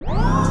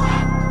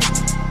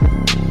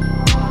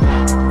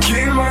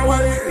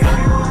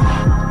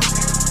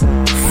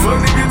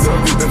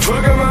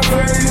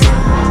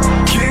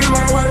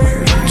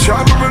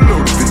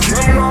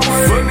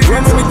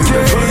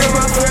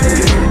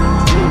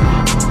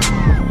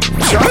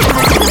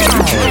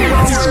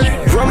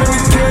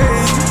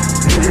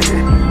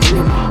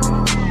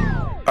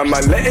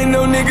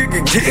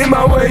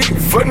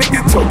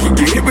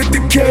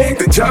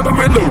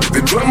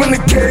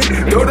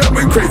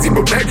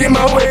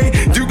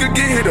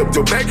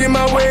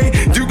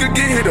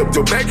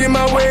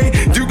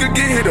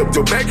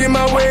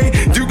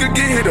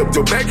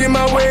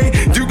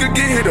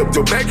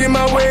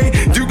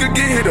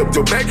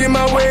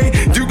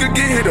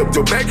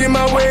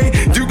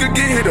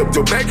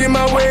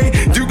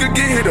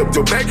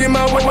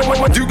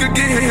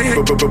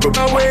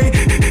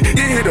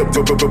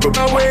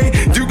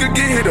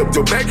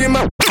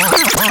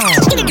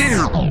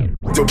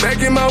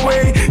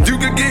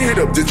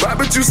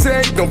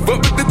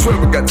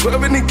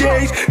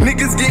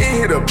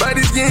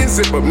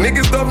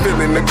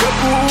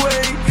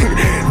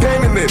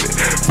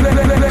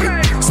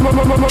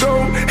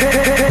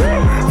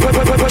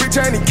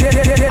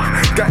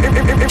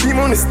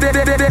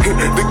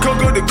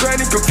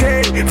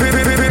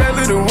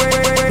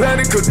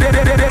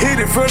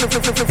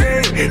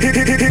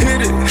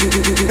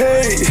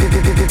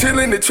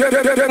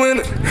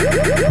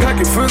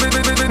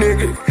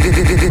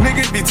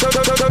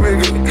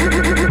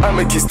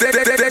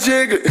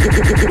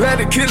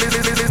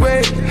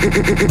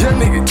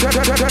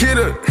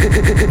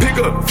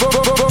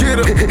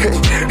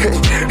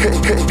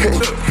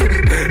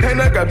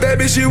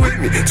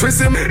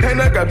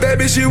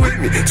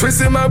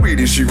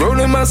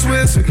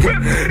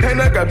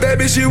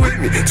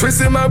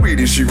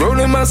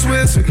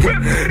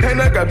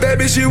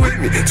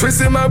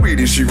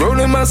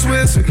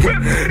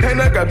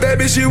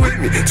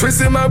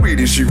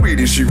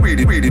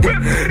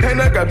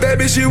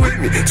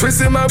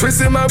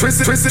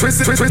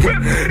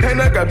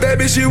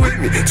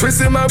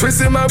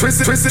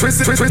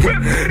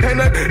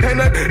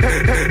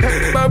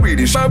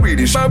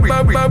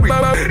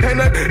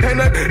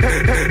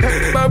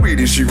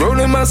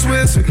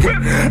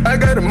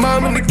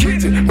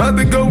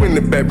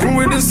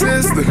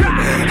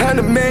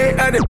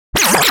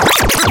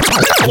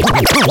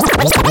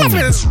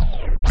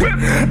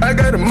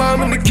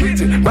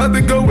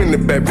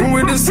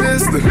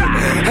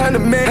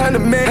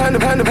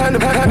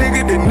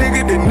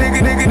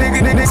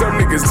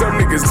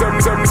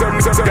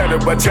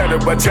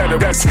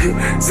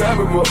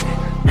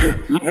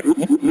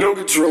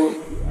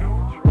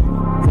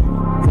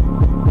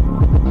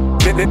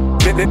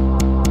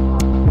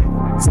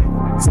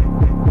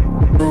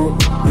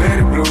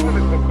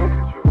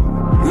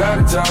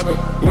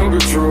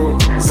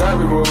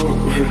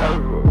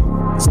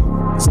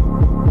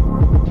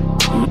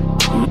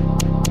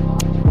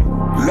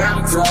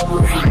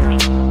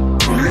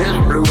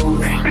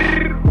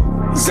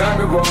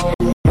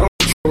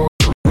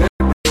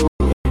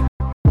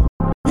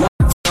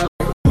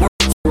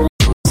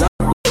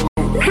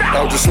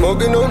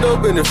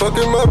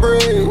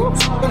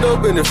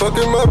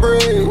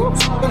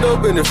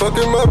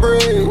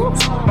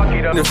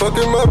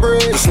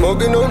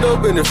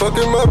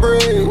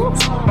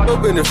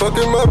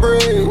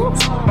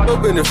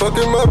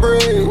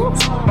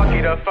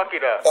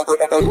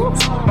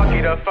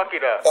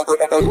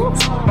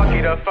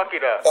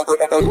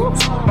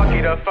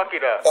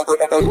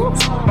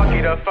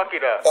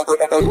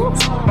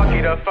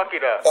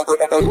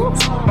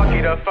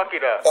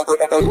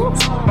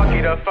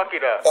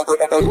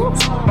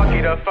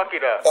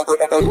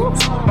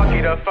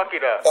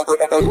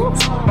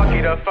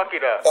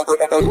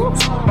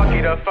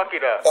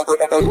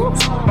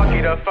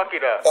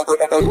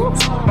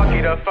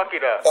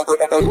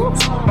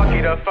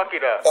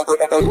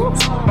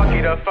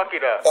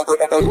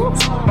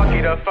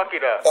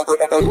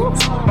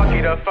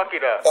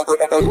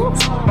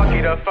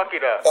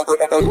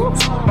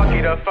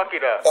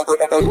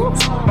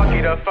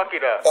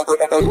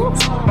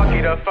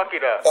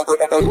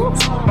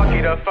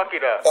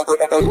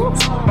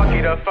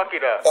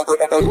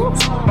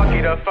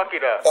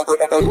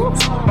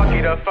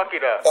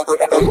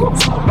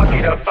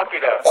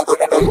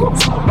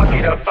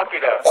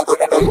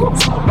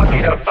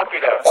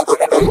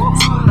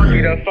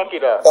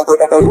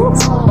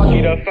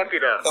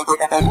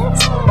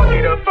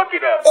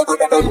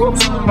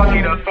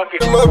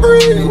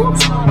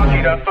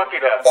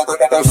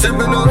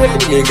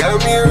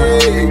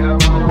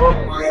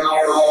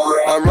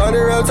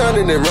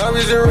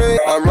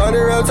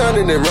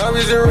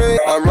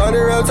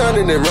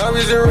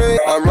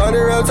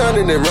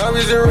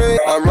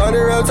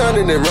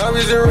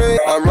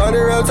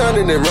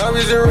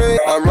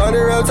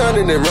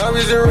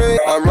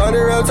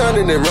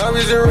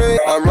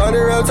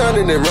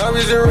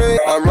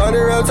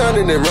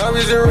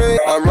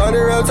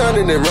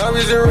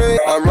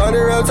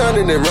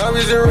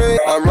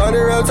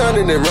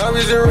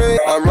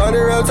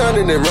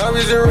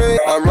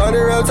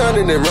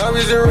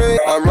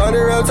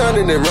around town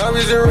in them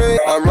robbies and rain.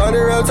 I'm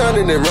riding around town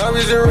in them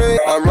robbies and rain.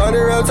 I'm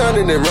riding around town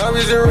in them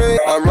robbies and rain.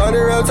 I'm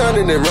riding around town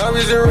in them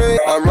robbies and rain.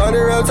 I'm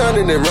riding around town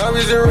in them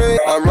robbies and rain.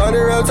 I'm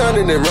riding around town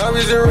in them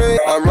robbies and rain.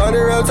 I'm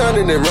riding around town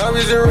in them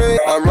robbies and rain.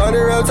 I'm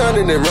riding around town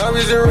in them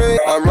robbies and rain.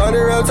 I'm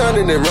riding around town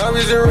in them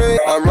robbies and rain.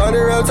 I'm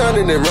riding around town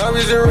in them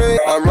robbies and rain.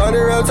 I'm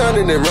riding around town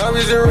in them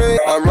robbies and rain.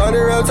 I'm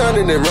riding around town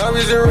in them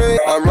robbies and rain.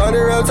 I'm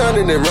riding around town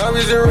in them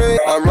robbies and rain.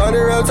 I'm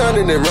riding around town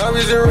in them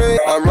robbies and rain.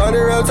 I'm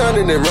riding around town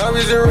in them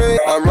robbies and rain.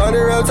 I'm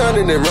riding around town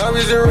in them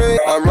robbies and rain.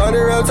 I'm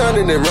riding around town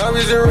in them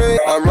robbies and rain.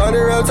 I'm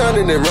riding around town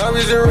in them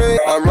robbies and rain.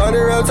 I'm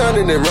riding around town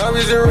in them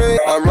robbies and rain.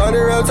 I'm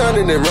riding around town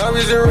in them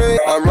robbies and rain.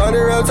 I'm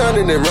riding around town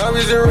in them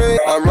robbies and rain.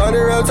 I'm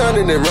riding around town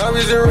in them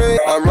robbies and rain.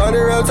 I'm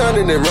riding around town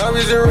in them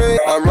robbies and rain.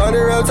 I'm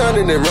riding around town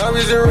in them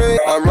robbies and rain.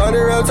 I'm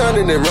riding around town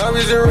in them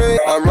robbies and rain.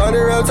 I'm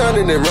riding around town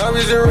in them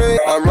robbies and rain.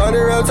 I'm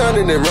riding around town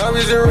in them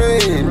robbies and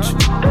range.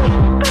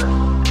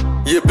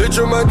 Your bitch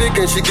on my dick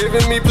and she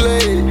giving me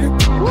play.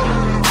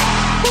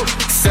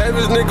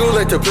 Savage nigga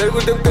like to play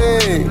with them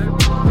things.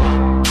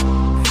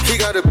 He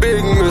got a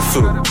big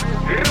missile,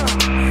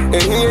 and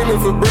he aiming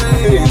for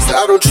brains.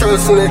 I don't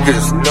trust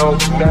niggas, no,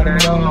 not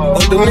at all.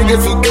 All the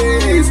niggas who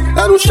gays,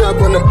 I don't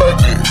shop on a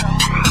budget.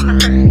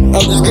 I'm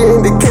just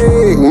getting the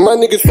cake. My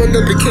niggas fucked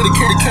up the kitty.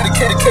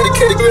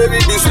 Baby,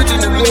 be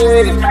switching them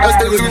lanes. I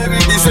stay with baby,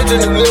 be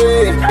switching them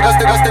lanes. I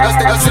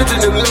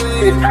switching them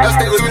lanes. I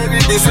stay with baby,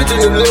 be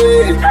switching them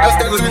lanes. I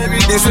stay with baby,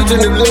 be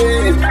switching them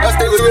lanes. I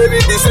stay with baby,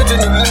 be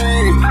switching them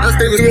lanes. I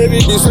stay with baby,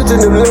 be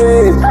switching them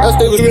lanes. I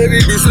stay with baby,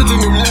 be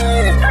switching them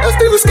lanes. I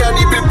stay with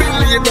Scotty, Pippin,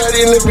 leave your body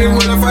in the bin.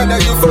 When I find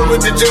out you fuck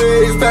with the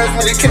J's, pass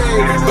me the K.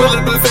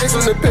 Bulletproof face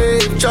on the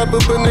page, chop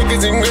up a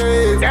niggas in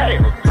graves.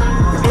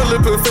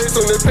 Bulletproof face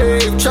on the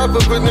page, chop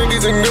up a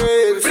niggas in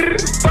graves.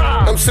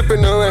 I'm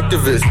sipping on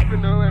activist.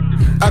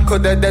 I call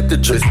that the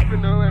gist.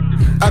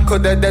 I call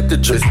that the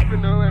gist.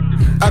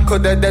 I call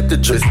that the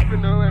gist.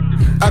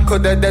 I call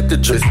that the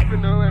gist.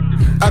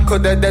 I call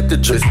that the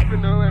gist.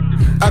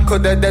 I call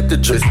that the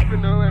gist.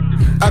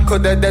 I call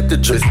that the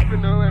gist.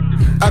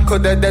 I call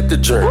that the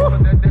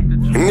drum.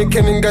 Nick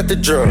Cannon got the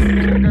drum.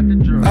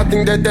 I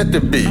think that the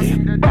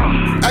beat.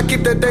 I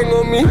keep that thing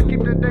on me.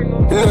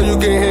 You know you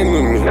can't hang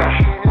with me.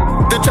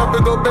 The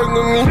chopper go bang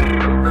with me.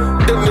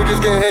 Them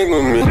niggas can't hang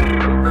with me.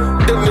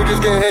 Them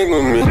niggas can't hang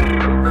with me.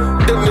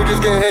 Them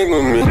niggas can't hang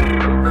with me.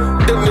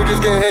 Them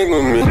niggas can't hang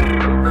with me.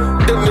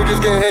 Them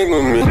niggas can't hang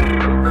with me.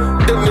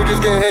 Them niggas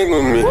can't hang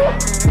with me.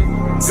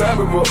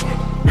 Cyberboy,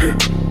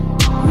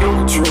 no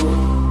control.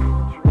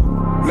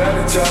 Light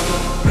a chopper,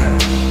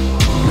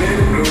 let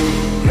it blow.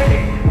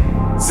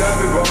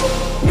 Cyberboy,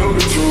 no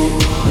control.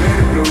 Let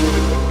it blow.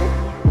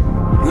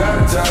 Light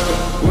a chopper,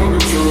 no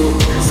control.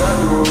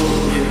 Cyberboy.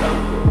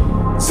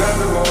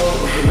 Cyberboy,